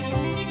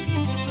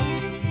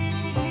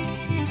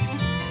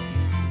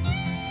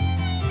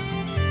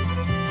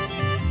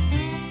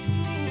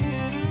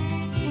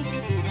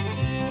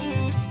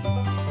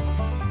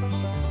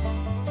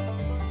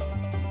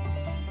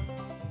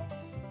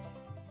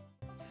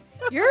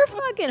Your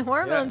fucking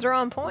hormones are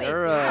on point.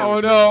 Oh,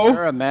 no.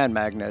 You're a man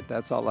magnet.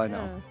 That's all I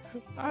know.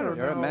 I don't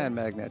know. You're a man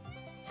magnet.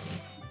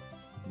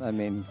 I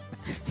mean...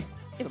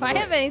 If I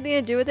have anything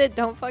to do with it,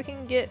 don't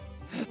fucking get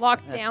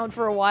locked down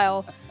for a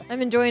while.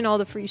 I'm enjoying all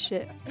the free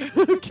shit.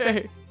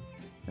 Okay.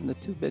 And the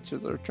two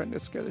bitches are trying to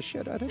scare the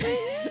shit out of me.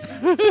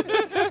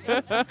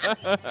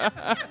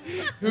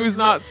 Who's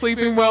not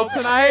sleeping well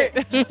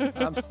tonight?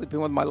 I'm sleeping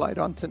with my light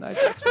on tonight,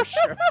 that's for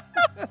sure.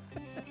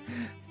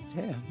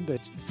 Damn,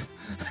 bitches.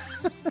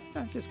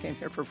 I just came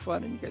here for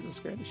fun, and you guys are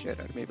scaring the shit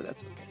out of me, but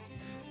that's okay.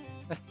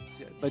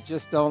 But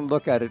just don't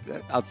look at it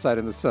outside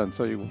in the sun,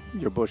 so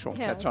your bush won't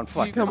catch on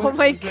fire. Oh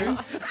my god.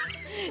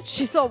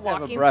 She's all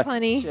walking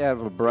funny. She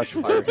have a brush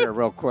fire here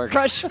real quick.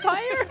 Brush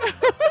fire?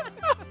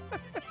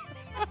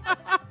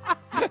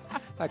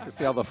 I can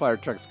see all the fire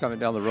trucks coming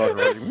down the road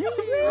already.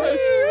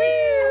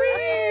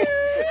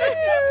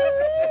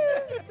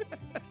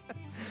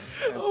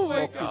 And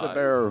Smokey the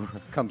Bear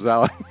comes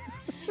out.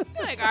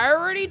 Like, I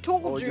already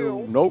told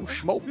you. No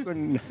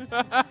smoking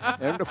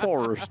in the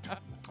forest.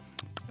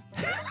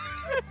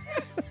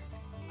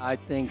 I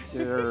think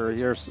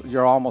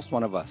you're almost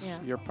one of us.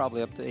 Yeah. You're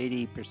probably up to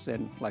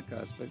 80% like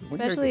us. But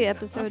especially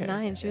episode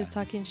 9, she was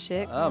talking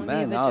shit. Oh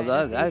man, no,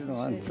 that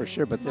one for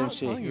sure. But then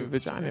she, you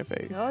vagina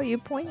face. Oh, you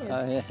pointed.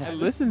 Yeah. I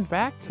listened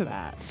back to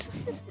that.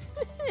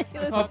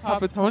 I called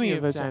Papa Tony a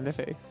vagina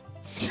face.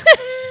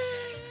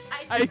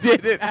 I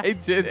did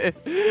it.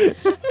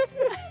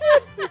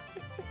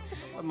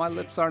 My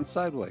lips aren't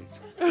sideways.